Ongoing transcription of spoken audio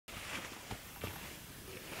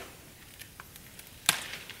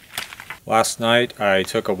Last night I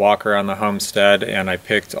took a walk around the homestead and I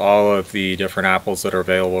picked all of the different apples that are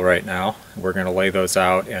available right now. We're going to lay those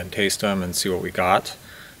out and taste them and see what we got.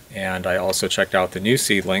 And I also checked out the new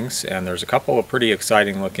seedlings, and there's a couple of pretty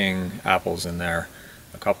exciting looking apples in there.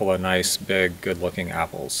 A couple of nice big good looking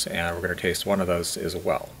apples, and we're going to taste one of those as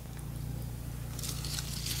well.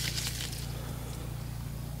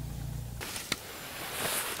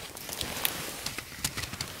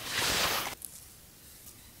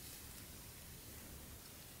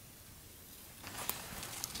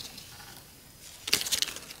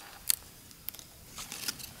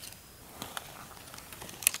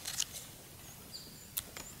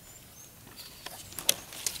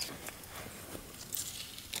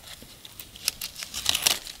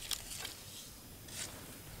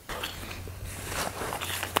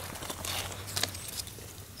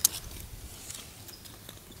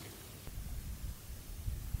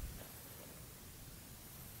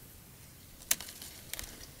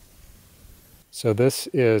 So this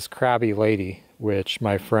is Crabby Lady, which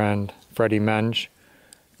my friend Freddie Menge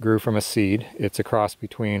grew from a seed. It's a cross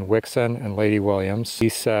between Wickson and Lady Williams. He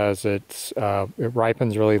says it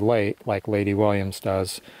ripens really late like Lady Williams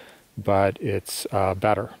does, but it's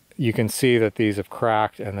better. You can see that these have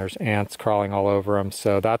cracked and there's ants crawling all over them,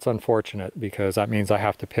 so that's unfortunate because that means I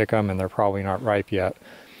have to pick them and they're probably not ripe yet.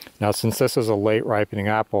 Now, since this is a late ripening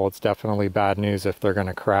apple, it's definitely bad news if they're going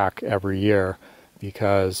to crack every year,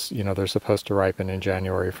 because, you know, they're supposed to ripen in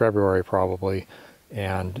January, February probably,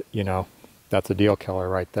 and, you know, that's a deal killer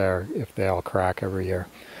right there if they all crack every year.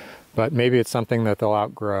 But maybe it's something that they'll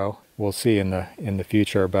outgrow. We'll see in the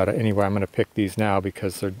future. But anyway, I'm going to pick these now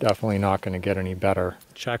because they're definitely not going to get any better.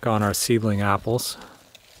 Check on our seedling apples.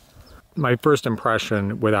 My first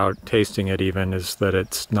impression, without tasting it even, is that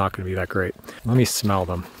it's not going to be that great. Let me smell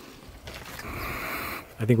them.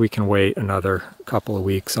 I think we can wait another couple of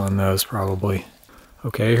weeks on those probably.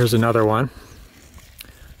 Okay, here's another one.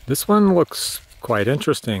 This one looks quite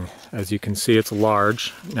interesting. As you can see, it's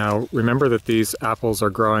large. Now, remember that these apples are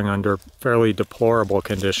growing under fairly deplorable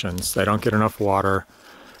conditions. They don't get enough water,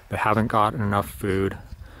 they haven't gotten enough food,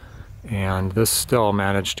 and this still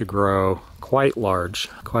managed to grow quite large,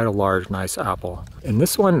 quite a large, nice apple. And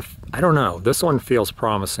this one, I don't know, this one feels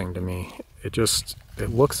promising to me. It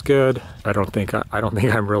looks good. I don't think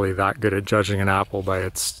I'm really that good at judging an apple by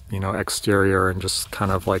its, you know, exterior and just kind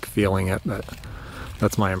of like feeling it, but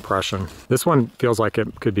that's my impression. This one feels like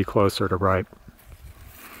it could be closer to ripe.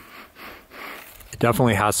 It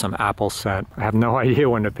definitely has some apple scent. I have no idea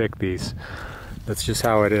when to pick these. That's just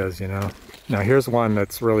how it is, you know. Now here's one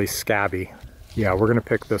that's really scabby. Yeah, we're gonna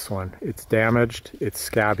pick this one. It's damaged, it's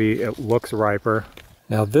scabby, it looks riper.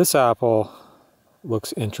 Now this apple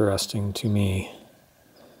looks interesting to me.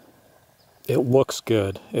 It looks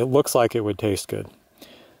good. It looks like it would taste good.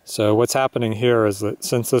 So what's happening here is that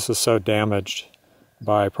since this is so damaged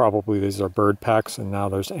by probably these are bird pecks, and now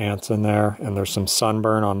there's ants in there, and there's some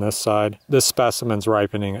sunburn on this side, this specimen's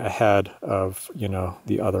ripening ahead of, you know,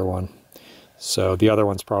 the other one. So the other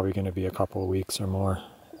one's probably going to be a couple of weeks or more.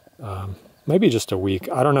 Maybe just a week.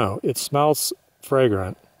 I don't know. It smells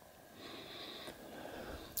fragrant.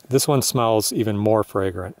 This one smells even more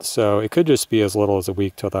fragrant, so it could just be as little as a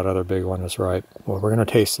week till that other big one is ripe. Well, we're going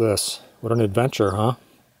to taste this. What an adventure, huh?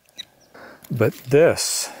 But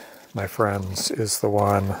this, my friends, is the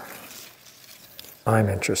one I'm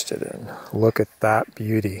interested in. Look at that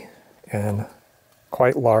beauty. And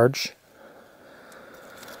quite large.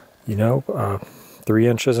 You know, 3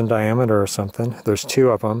 inches in diameter or something. There's 2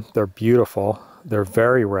 of them. They're beautiful. They're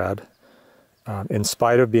very red. In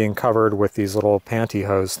spite of being covered with these little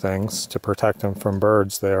pantyhose things to protect them from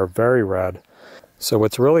birds, they are very red. So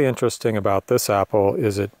what's really interesting about this apple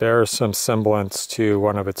is it bears some semblance to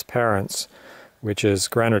one of its parents, which is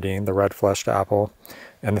grenadine, the red-fleshed apple.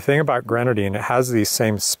 And the thing about grenadine, it has these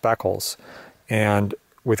same speckles. And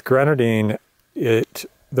with grenadine, the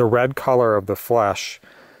red color of the flesh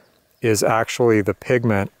is actually the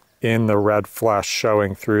pigment in the red flesh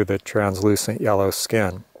showing through the translucent yellow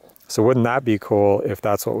skin. So wouldn't that be cool if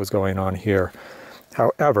that's what was going on here?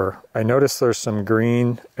 However, I noticed there's some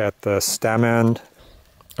green at the stem end.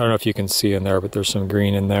 I don't know if you can see in there, but there's some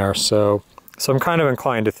green in there. So I'm kind of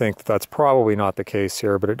inclined to think that that's probably not the case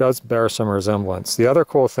here, but it does bear some resemblance. The other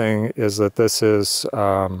cool thing is that this is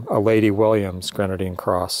a Lady Williams grenadine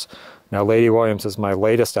cross. Now, Lady Williams is my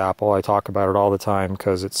latest apple. I talk about it all the time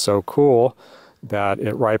because it's so cool that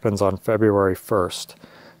it ripens on February 1st.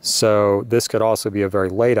 So this could also be a very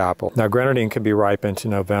late apple. Now grenadine can be ripe into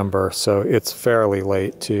November, so it's fairly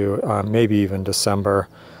late to maybe even December.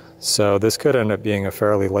 So this could end up being a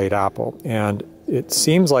fairly late apple. And it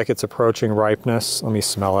seems like it's approaching ripeness. Let me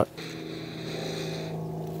smell it.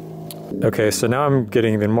 Okay, so now I'm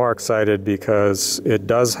getting even more excited because it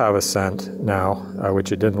does have a scent now,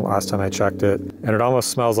 which it didn't last time I checked it. And it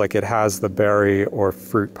almost smells like it has the berry or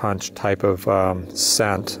fruit punch type of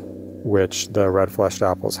scent, which the red-fleshed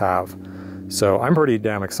apples have. So I'm pretty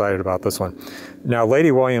damn excited about this one. Now,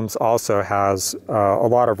 Lady Williams also has a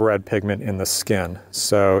lot of red pigment in the skin.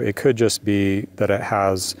 So it could just be that it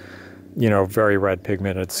has, you know, very red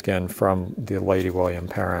pigmented skin from the Lady William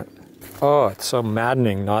parent. Oh, it's so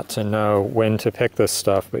maddening not to know when to pick this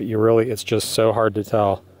stuff, but it's just so hard to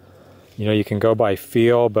tell. You know, you can go by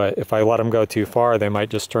feel, but if I let them go too far, they might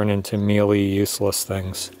just turn into mealy, useless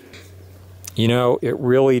things. You know, it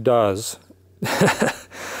really does.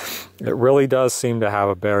 It really does seem to have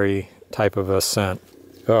a berry type of a scent.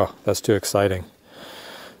 Oh, that's too exciting.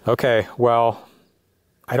 Okay, well,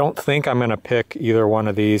 I don't think I'm going to pick either one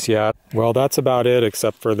of these yet. Well, that's about it,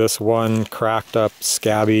 except for this one cracked up,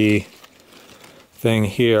 scabby thing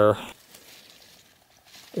here.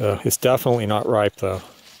 It's definitely not ripe, though.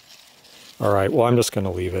 All right, well, I'm just going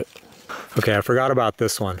to leave it. Okay, I forgot about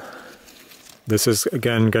this one. This is,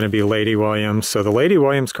 again, going to be Lady Williams. So the Lady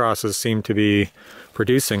Williams crosses seem to be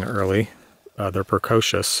producing early. They're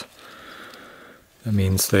precocious. That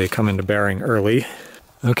means they come into bearing early.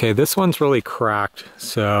 Okay, this one's really cracked.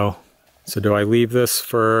 So do I leave this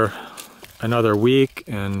for another week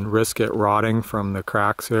and risk it rotting from the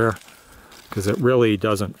cracks here? Because it really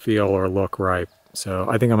doesn't feel or look ripe. So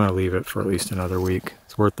I think I'm going to leave it for at least another week.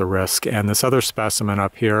 It's worth the risk. And this other specimen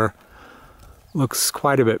up here looks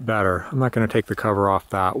quite a bit better. I'm not going to take the cover off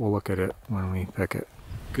that. We'll look at it when we pick it.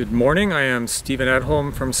 Good morning. I am Stephen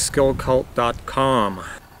Edholm from SkillCult.com.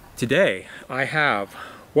 Today I have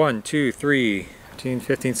 1, 2, 3, 14,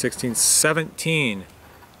 15, 16, 17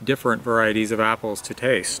 different varieties of apples to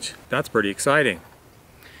taste. That's pretty exciting.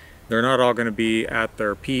 They're not all going to be at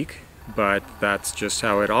their peak, but that's just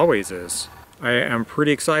how it always is. I am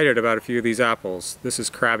pretty excited about a few of these apples. This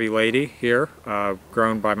is Crabby Lady here,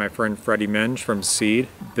 grown by my friend Freddie Minge from Seed.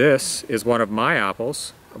 This is one of my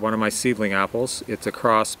apples, one of my seedling apples. It's a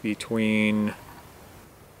cross between...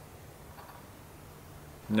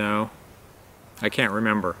 No, I can't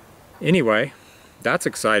remember. Anyway, that's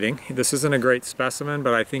exciting. This isn't a great specimen,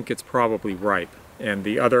 but I think it's probably ripe. And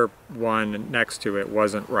the other one next to it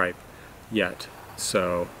wasn't ripe yet.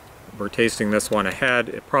 So we're tasting this one ahead.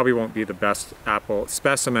 It probably won't be the best apple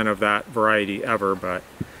specimen of that variety ever, but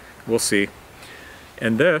we'll see.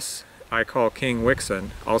 And this I call King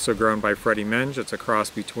Wickson, also grown by Freddie Minge. It's a cross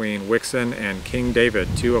between Wickson and King David,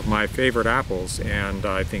 two of my favorite apples, and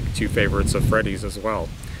I think two favorites of Freddie's as well.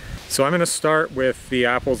 So I'm going to start with the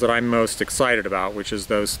apples that I'm most excited about, which is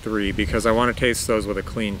those three, because I want to taste those with a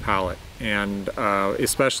clean palate. And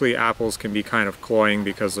especially apples can be kind of cloying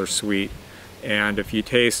because they're sweet. And if you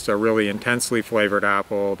taste a really intensely flavored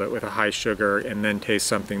apple with a high sugar and then taste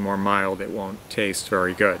something more mild, it won't taste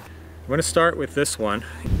very good. I'm going to start with this one.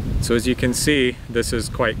 So as you can see, this is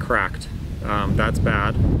quite cracked. That's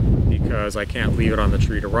bad because I can't leave it on the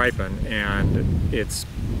tree to ripen, and its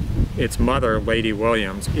mother, Lady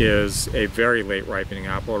Williams, is a very late ripening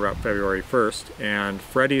apple, around February 1st, and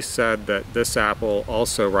Freddie said that this apple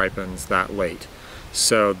also ripens that late.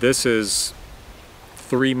 So this is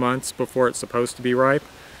 3 months before it's supposed to be ripe,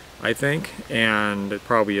 I think, and it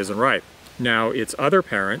probably isn't ripe. Now its other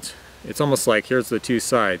parent, it's almost like here's the two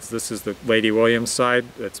sides. This is the Lady Williams side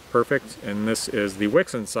that's perfect, and this is the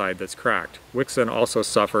Wickson side that's cracked. Wickson also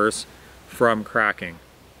suffers from cracking.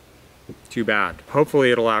 Too bad.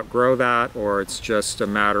 Hopefully it'll outgrow that, or it's just a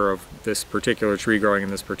matter of this particular tree growing in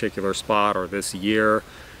this particular spot or this year.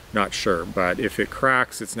 Not sure, but if it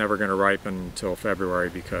cracks, it's never going to ripen until February,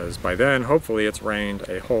 because by then, hopefully, it's rained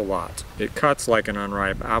a whole lot. It cuts like an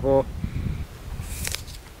unripe apple.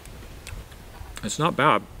 It's not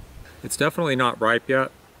bad. It's definitely not ripe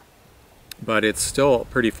yet, but it's still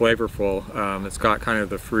pretty flavorful. It's got kind of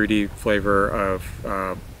the fruity flavor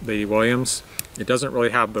of Lady Williams. It doesn't really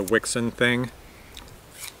have the Wickson thing.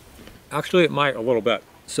 Actually, it might a little bit.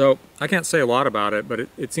 So I can't say a lot about it, but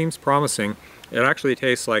it seems promising. It actually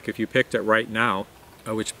tastes like if you picked it right now,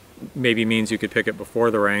 which maybe means you could pick it before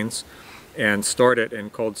the rains and stored it in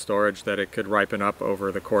cold storage, that it could ripen up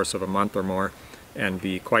over the course of a month or more and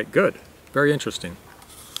be quite good. Very interesting.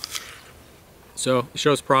 So it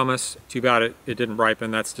shows promise. Too bad it didn't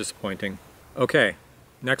ripen. That's disappointing. Okay,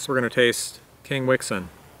 next we're going to taste King Wickson.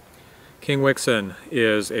 King Wickson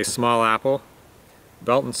is a small apple.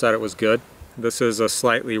 Belton said it was good. This is a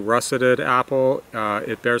slightly russeted apple.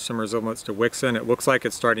 It bears some resemblance to Wickson. It looks like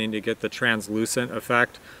it's starting to get the translucent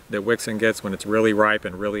effect that Wickson gets when it's really ripe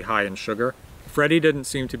and really high in sugar. Freddie didn't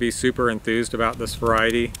seem to be super enthused about this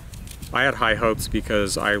variety. I had high hopes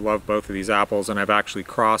because I love both of these apples, and I've actually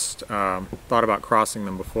thought about crossing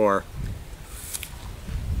them before.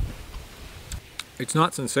 It's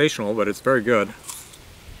not sensational, but it's very good.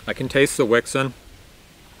 I can taste the wickson.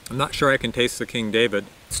 I'm not sure I can taste the King David.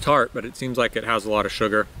 It's tart, but it seems like it has a lot of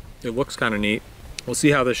sugar. It looks kind of neat. We'll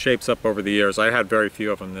see how this shapes up over the years. I had very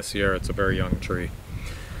few of them this year. It's a very young tree.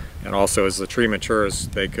 And also, as the tree matures,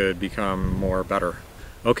 they could become better.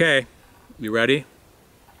 Okay, you ready?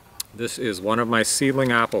 This is one of my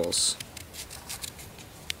seedling apples.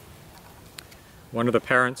 One of the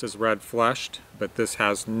parents is red fleshed, but this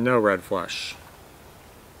has no red flesh.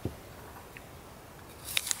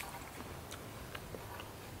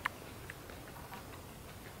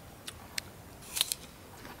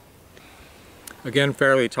 Again,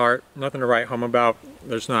 fairly tart, nothing to write home about.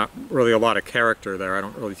 There's not really a lot of character there. I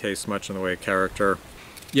don't really taste much in the way of character.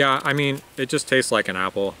 Yeah, I mean, it just tastes like an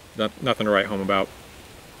apple. Nothing to write home about.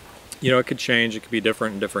 You know, it could change, it could be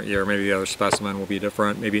different in a different year. Maybe the other specimen will be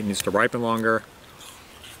different. Maybe it needs to ripen longer.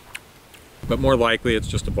 But more likely, it's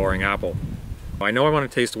just a boring apple. I know I want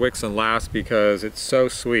to taste wickson last because it's so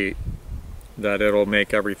sweet that it'll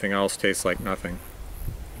make everything else taste like nothing.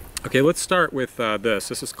 Okay, let's start with this.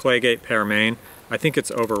 This is claygate pearmain. I think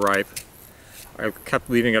it's overripe. I kept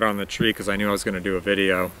leaving it on the tree because I knew I was going to do a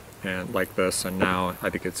video and like this, and now I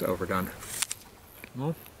think it's overdone.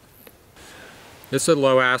 Well, this is a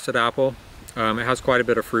low acid apple. It has quite a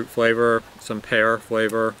bit of fruit flavor, some pear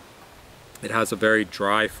flavor. It has a very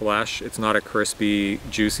dry flesh. It's not a crispy,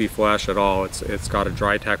 juicy flesh at all. It's got a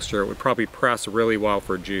dry texture. It would probably press really well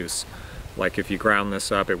for juice. Like if you ground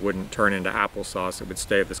this up, it wouldn't turn into applesauce. It would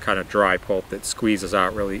stay this kind of dry pulp that squeezes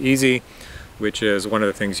out really easy, which is one of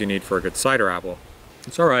the things you need for a good cider apple.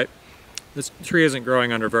 It's all right. This tree isn't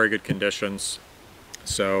growing under very good conditions.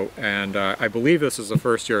 So, and I believe this is the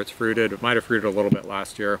first year it's fruited. It might have fruited a little bit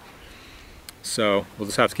last year. So we'll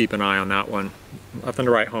just have to keep an eye on that one. Nothing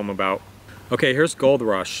to write home about. Okay, here's Gold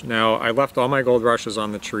Rush. Now, I left all my Gold Rushes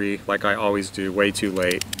on the tree, like I always do, way too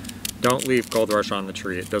late. Don't leave Gold Rush on the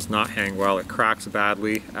tree. It does not hang well. It cracks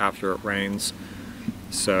badly after it rains.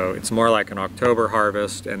 So it's more like an October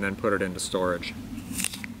harvest and then put it into storage.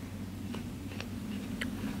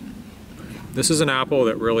 This is an apple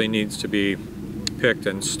that really needs to be picked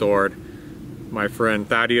and stored. My friend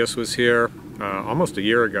Thaddeus was here almost a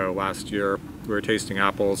year ago last year. We were tasting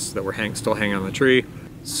apples that were still hanging on the tree.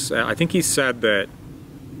 So I think he said that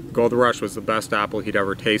Gold Rush was the best apple he'd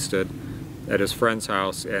ever tasted at his friend's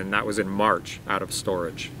house, and that was in March out of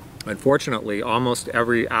storage. Unfortunately, almost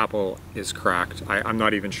every apple is cracked. I'm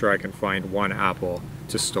not even sure I can find one apple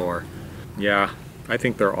to store. Yeah, I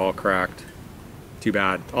think they're all cracked. Too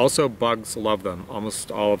bad. Also, bugs love them.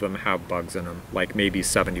 Almost all of them have bugs in them, like maybe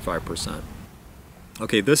 75%.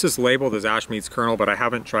 Okay, this is labeled as ashmeads kernel, but I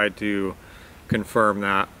haven't tried to confirm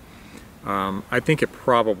that. I think it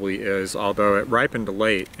probably is, although it ripened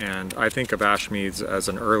late, and I think of ashmeads as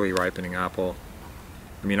an early ripening apple.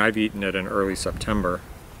 I mean, I've eaten it in early September.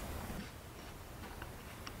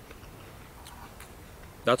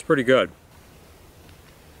 That's pretty good.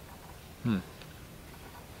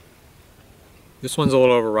 This one's a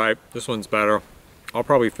little overripe. This one's better. I'll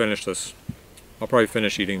probably finish this. I'll probably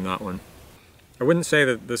finish eating that one. I wouldn't say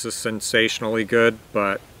that this is sensationally good,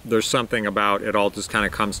 but there's something about it all just kind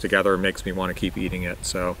of comes together and makes me want to keep eating it.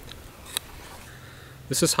 So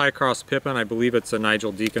this is High Cross Pippin. I believe it's a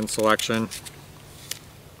Nigel Deacon selection.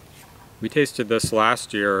 We tasted this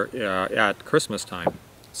last year at Christmas time.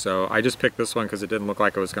 So I just picked this one because it didn't look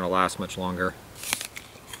like it was going to last much longer.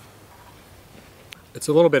 It's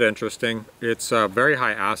a little bit interesting. It's very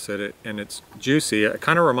high acid and it's juicy. It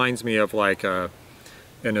kind of reminds me of like an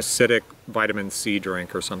acidic vitamin C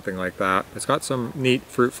drink or something like that. It's got some neat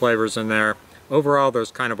fruit flavors in there. Overall, there's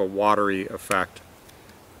kind of a watery effect.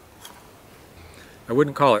 I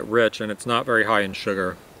wouldn't call it rich, and it's not very high in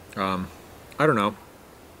sugar. I don't know.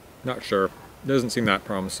 Not sure. It doesn't seem that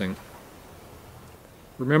promising.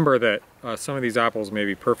 Remember that some of these apples may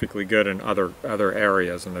be perfectly good in other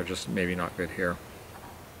areas, and they're just maybe not good here.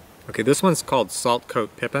 Okay, this one's called saltcote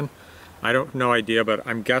pippin. I don't have no idea, but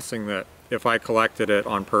I'm guessing that if I collected it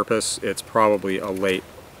on purpose, it's probably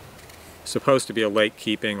supposed to be a late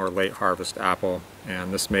keeping or late harvest apple,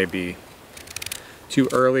 and this may be too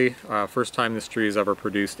early. First time this tree has ever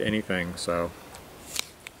produced anything, so.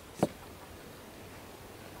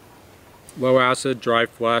 Low acid, dry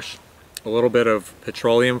flesh, a little bit of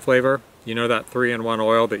petroleum flavor. You know that 3-in-1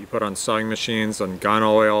 oil that you put on sewing machines and gun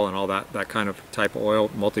oil and all that kind of type of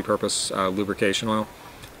oil, multi-purpose lubrication oil?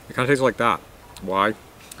 It kind of tastes like that. Why?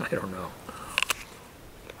 I don't know.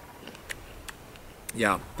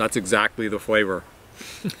 Yeah, that's exactly the flavor.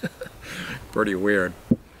 Pretty weird.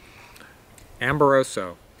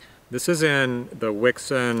 Amberoso. This is in the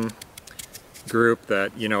wickson group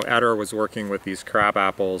that, you know, Eder was working with these crab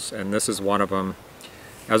apples, and this is one of them.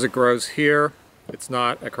 As it grows here, it's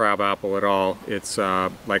not a crab apple at all. It's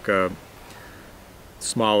like a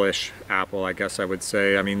smallish apple, I guess I would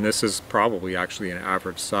say. I mean, this is probably actually an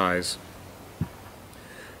average size.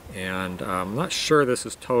 And I'm not sure this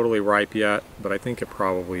is totally ripe yet, but I think it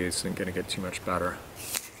probably isn't going to get too much better.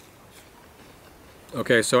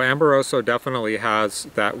 Okay, so Amberoso definitely has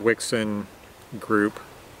that wickson group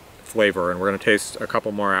flavor, and we're going to taste a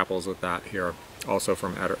couple more apples with that here, also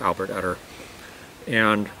from Albert Eder.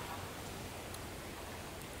 And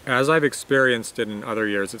as I've experienced it in other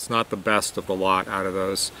years, it's not the best of the lot out of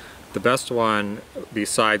those. The best one,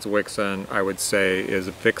 besides wickson, I would say is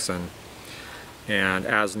wickson, and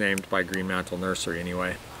as named by Green Mantle Nursery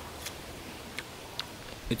anyway.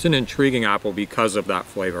 It's an intriguing apple because of that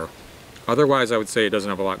flavor. Otherwise, I would say it doesn't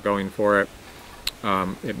have a lot going for it.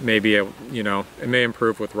 It may be, you know, it may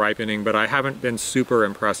improve with ripening, but I haven't been super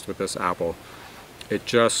impressed with this apple.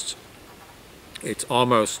 It's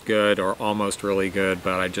almost good or almost really good,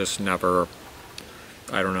 but I just never,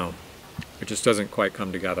 I don't know. It just doesn't quite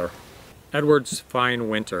come together. Edward's Fine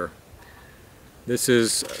Winter. This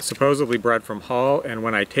is supposedly bred from Hull, and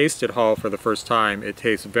when I tasted Hull for the first time, it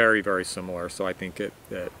tastes very, very similar, so I think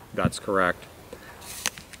that's correct.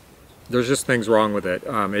 There's just things wrong with it.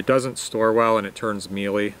 It doesn't store well and it turns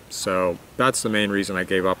mealy, so that's the main reason I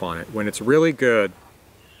gave up on it. When it's really good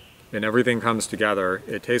and everything comes together,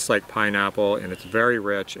 it tastes like pineapple and it's very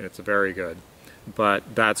rich and it's very good. But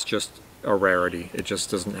that's just a rarity. It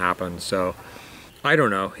just doesn't happen. So I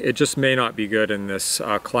don't know. It just may not be good in this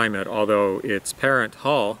climate, although its parent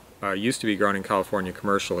Hull used to be grown in California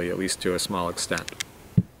commercially, at least to a small extent.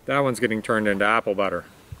 That one's getting turned into apple butter.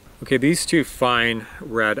 Okay, these two fine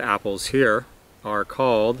red apples here are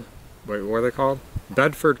called, wait, what are they called?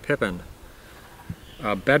 Bedford pippin.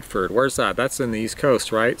 Bedford, where's that? That's in the East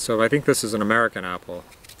Coast, right? So I think this is an American apple.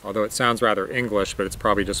 Although it sounds rather English, but it's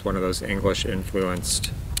probably just one of those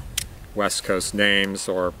English-influenced West Coast names,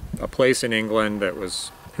 or a place in England that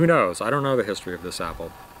was, who knows? I don't know the history of this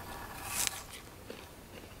apple.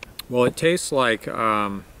 Well, it tastes like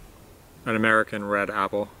an American red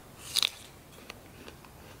apple.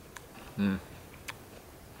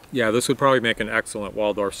 Yeah, this would probably make an excellent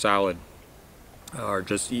Waldorf salad, or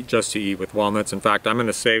just to eat with walnuts. In fact, I'm going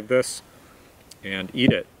to save this and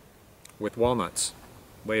eat it with walnuts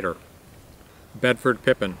later. Bedford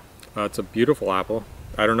pippin. It's a beautiful apple.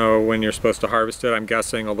 I don't know when you're supposed to harvest it. I'm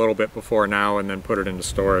guessing a little bit before now and then put it into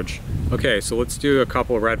storage. Okay, so let's do a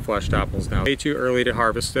couple of red-fleshed apples now. Way too early to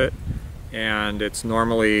harvest it, and it's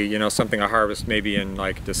normally, you know, something I harvest maybe in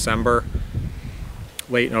like December.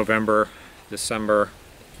 Late November, December,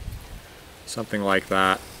 something like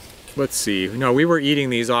that. Let's see. No, we were eating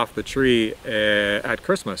these off the tree at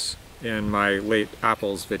Christmas in my late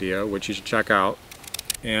apples video, which you should check out.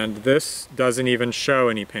 And this doesn't even show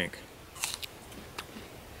any pink.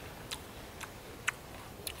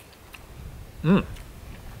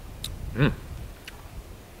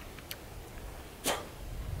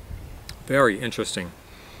 Very interesting.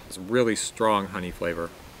 It's really strong honey flavor.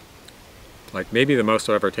 Like maybe the most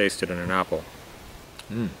I've ever tasted in an apple.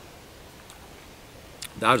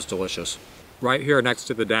 That is delicious. Right here next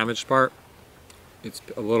to the damaged part, it's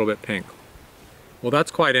a little bit pink. Well,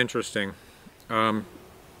 that's quite interesting. You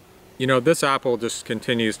know, this apple just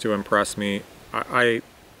continues to impress me. I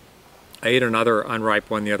ate another unripe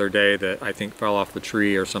one the other day that I think fell off the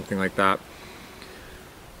tree or something like that.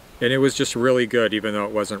 And it was just really good, even though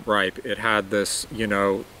it wasn't ripe. It had this, you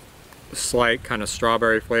know, slight kind of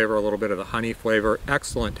strawberry flavor, a little bit of the honey flavor,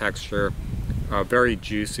 excellent texture, very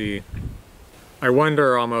juicy. I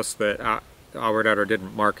wonder almost that Albert Eder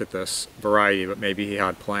didn't market this variety, but maybe he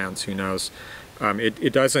had plans, who knows.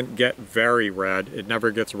 It doesn't get very red. It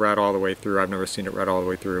never gets red all the way through. I've never seen it red all the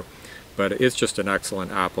way through, but it's just an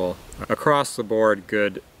excellent apple. Across the board,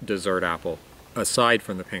 good dessert apple, aside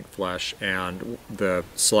from the pink flesh and the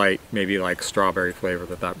slight, maybe like strawberry flavor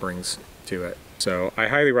that brings to it. So I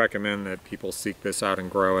highly recommend that people seek this out and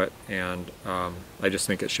grow it, and I just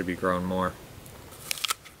think it should be grown more.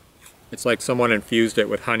 It's like someone infused it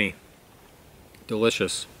with honey.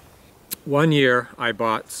 Delicious. One year I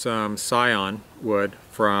bought some scion wood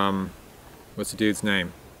from, what's the dude's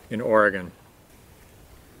name? In Oregon.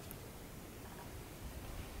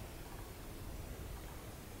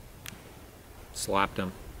 Slapped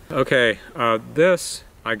him. Okay, this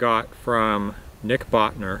I got from Nick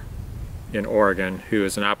Botner in Oregon, who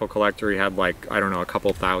is an apple collector. He had like, I don't know, a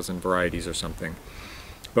couple thousand varieties or something.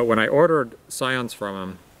 But when I ordered scions from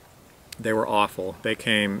him, They were awful. They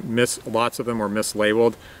came, lots of them were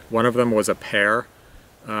mislabeled. One of them was a pear.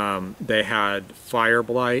 They had fire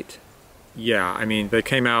blight. Yeah, I mean, they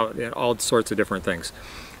came out in all sorts of different things.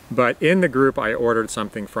 But in the group, I ordered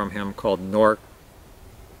something from him called Norcross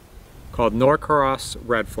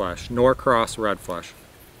Red Flesh. Norcross Red Flesh.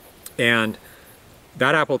 And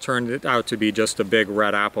that apple turned out to be just a big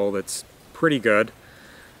red apple that's pretty good.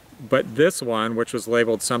 But this one, which was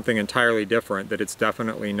labeled something entirely different that it's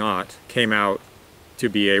definitely not, came out to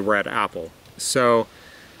be a red apple. So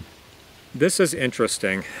this is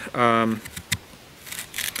interesting. I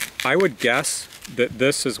would guess that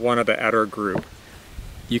this is one of the Etter group.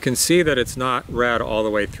 You can see that it's not red all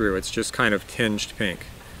the way through. It's just kind of tinged pink.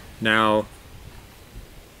 Now,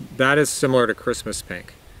 that is similar to Christmas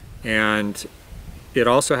pink. And it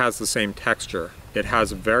also has the same texture. It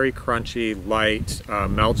has a very crunchy, light,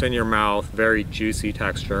 melt in your mouth, very juicy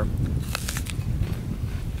texture.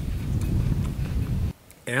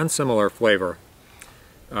 And similar flavor.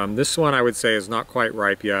 This one I would say is not quite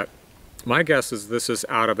ripe yet. My guess is this is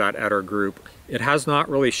out of that Etter group. It has not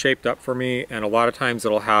really shaped up for me, and a lot of times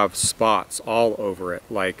it'll have spots all over it,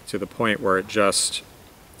 like to the point where it just,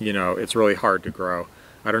 you know, it's really hard to grow.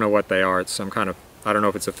 I don't know what they are. It's some kind of, I don't know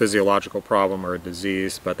if it's a physiological problem or a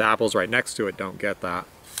disease, but the apples right next to it don't get that.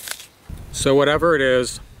 So whatever it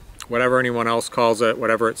is, whatever anyone else calls it,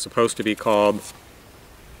 whatever it's supposed to be called,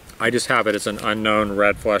 I just have it as an unknown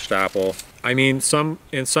red-fleshed apple. I mean,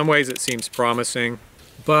 in some ways it seems promising,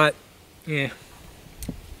 but it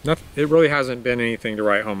really hasn't been anything to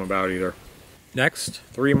write home about either. Next,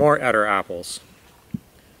 3 more Etter apples.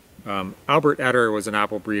 Albert Etter was an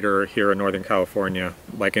apple breeder here in Northern California,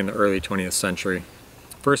 like in the early 20th century.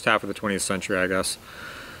 First half of the 20th century, I guess.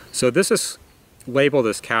 So this is labeled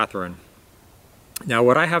as Katherine. Now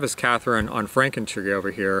what I have as Katherine on Frankentree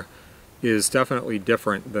over here is definitely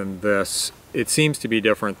different than this. It seems to be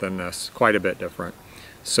different than this, quite a bit different.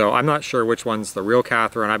 So I'm not sure which one's the real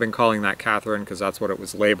Katherine. I've been calling that Katherine because that's what it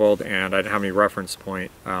was labeled, and I didn't have any reference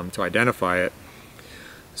point to identify it.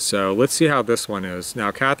 So let's see how this one is.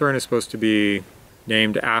 Now Katherine is supposed to be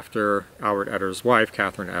named after Albert Etter's wife,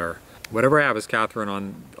 Katherine Etter. Whatever I have as Katherine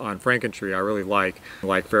on Frankentree I really like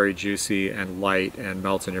very juicy and light and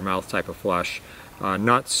melts in your mouth type of flesh.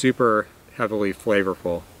 Not super heavily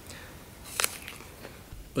flavorful.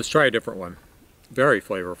 Let's try a different one. Very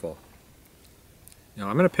flavorful. Now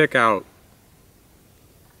I'm going to pick out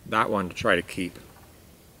that one to try to keep.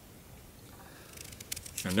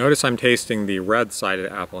 Now notice I'm tasting the red side of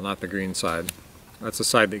the apple, not the green side. That's the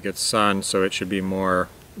side that gets sun, so it should be more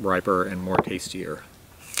riper and more tastier.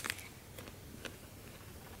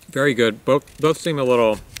 Very good. Both seem a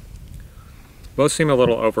little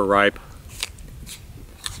overripe.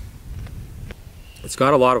 It's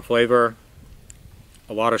got a lot of flavor,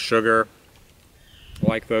 a lot of sugar. I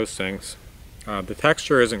like those things. The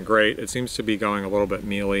texture isn't great. It seems to be going a little bit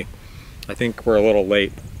mealy. I think we're a little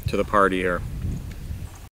late to the party here.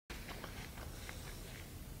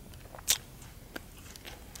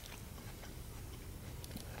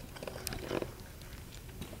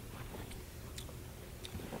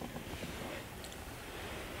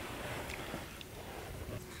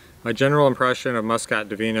 My general impression of Muscat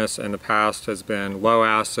divinus in the past has been low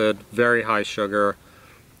acid, very high sugar,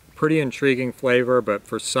 pretty intriguing flavor, but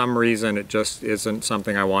for some reason it just isn't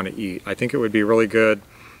something I want to eat. I think it would be really good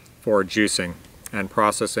for juicing and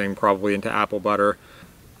processing, probably into apple butter.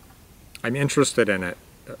 I'm interested in it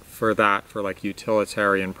for that, for like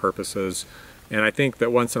utilitarian purposes, and I think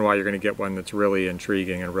that once in a while you're going to get one that's really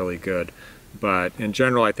intriguing and really good. But in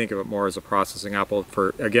general, I think of it more as a processing apple.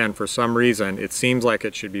 Again, for some reason, it seems like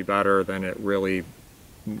it should be better than it really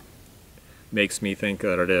makes me think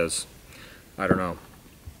that it is. I don't know.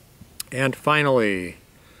 And finally,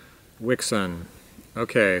 wickson.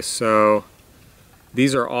 Okay, so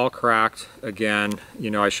these are all cracked again.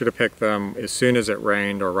 You know, I should have picked them as soon as it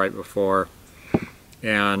rained or right before.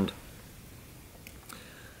 And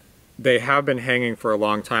they have been hanging for a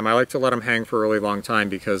long time. I like to let them hang for a really long time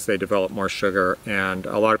because they develop more sugar, and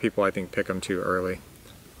a lot of people I think pick them too early.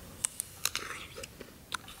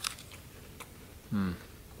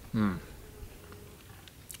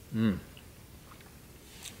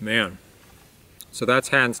 Man. So that's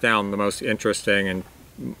hands down the most interesting and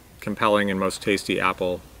compelling and most tasty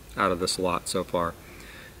apple out of this lot so far.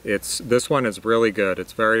 This one is really good.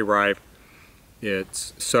 It's very ripe.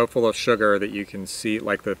 It's so full of sugar that you can see,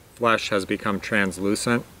 like, the flesh has become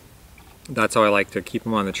translucent. That's how I like to keep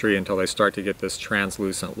them on the tree, until they start to get this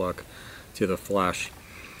translucent look to the flesh.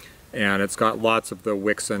 And it's got lots of the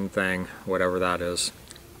wickson thing, whatever that is.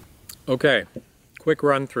 Okay, quick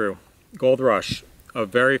run through. Gold Rush. a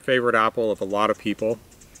very favorite apple of a lot of people.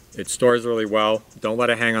 It stores really well. Don't let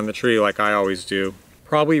it hang on the tree like I always do.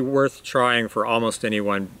 Probably worth trying for almost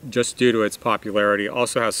anyone just due to its popularity.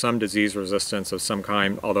 Also has some disease resistance of some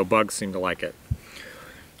kind, although bugs seem to like it.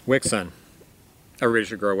 Wickson. Everybody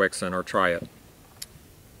should grow wickson or try it.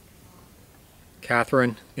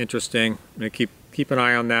 Katherine, interesting. I'm going to keep an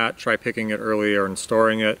eye on that. Try picking it earlier and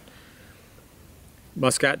storing it.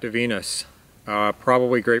 Muscat divinus.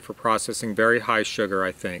 Probably great for processing. Very high sugar,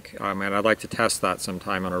 I think. And I'd like to test that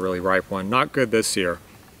sometime on a really ripe one. Not good this year.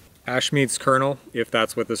 Ashmeads kernel, if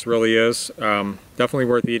that's what this really is. Definitely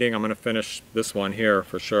worth eating. I'm going to finish this one here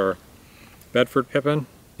for sure. Bedford pippin,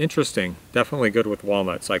 interesting. Definitely good with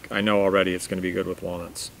walnuts. Like I know already it's going to be good with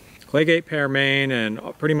walnuts. Claygate pearmain and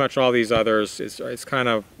pretty much all these others, it's kind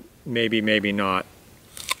of maybe, maybe not.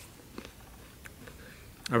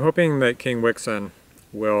 I'm hoping that King Wickson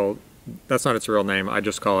will, that's not its real name, I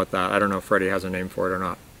just call it that. I don't know if Freddie has a name for it or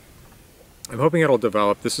not. I'm hoping it'll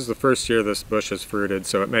develop. This is the first year this bush has fruited,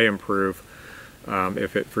 so it may improve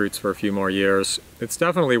if it fruits for a few more years. It's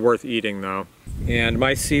definitely worth eating though. And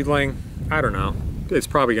my seedling, I don't know, it's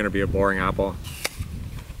probably going to be a boring apple.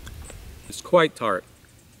 It's quite tart.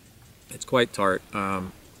 It's quite tart.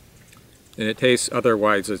 And it tastes,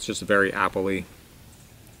 otherwise it's just very apple-y.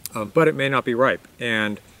 But it may not be ripe.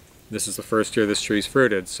 And this is the first year this tree's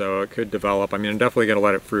fruited, so it could develop. I mean, I'm definitely going to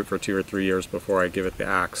let it fruit for 2 or 3 years before I give it the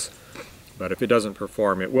axe. But if it doesn't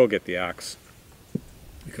perform, it will get the axe.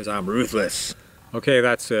 Because I'm ruthless. Okay,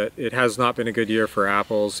 that's it. It has not been a good year for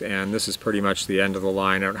apples, and this is pretty much the end of the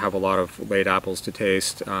line. I don't have a lot of late apples to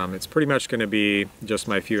taste. It's pretty much going to be just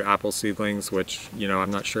my few apple seedlings, which, you know,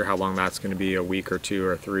 I'm not sure how long that's going to be, a week or 2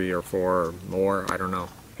 or 3 or 4 or more, I don't know.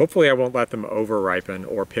 Hopefully I won't let them over ripen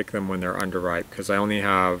or pick them when they're underripe, because I only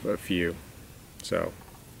have a few. So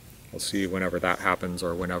we'll see whenever that happens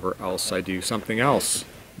or whenever else I do something else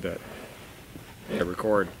that I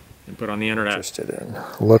record and put on the internet. Interested in.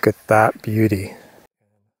 Look at that beauty.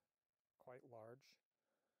 Quite large,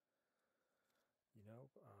 you know,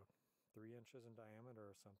 3 inches in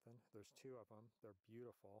diameter or something. There's 2 of them. They're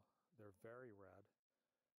beautiful. They're very red.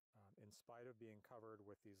 In spite of being covered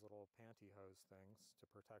with these little pantyhose things to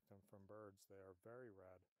protect them from birds, they are very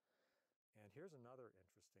red. And here's another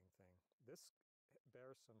interesting thing. This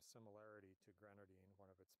bears some similarity to grenadine,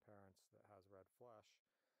 one of its parents that has red flesh.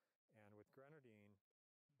 And with grenadine,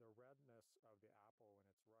 the redness of the apple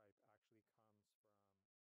when it's ripe actually comes from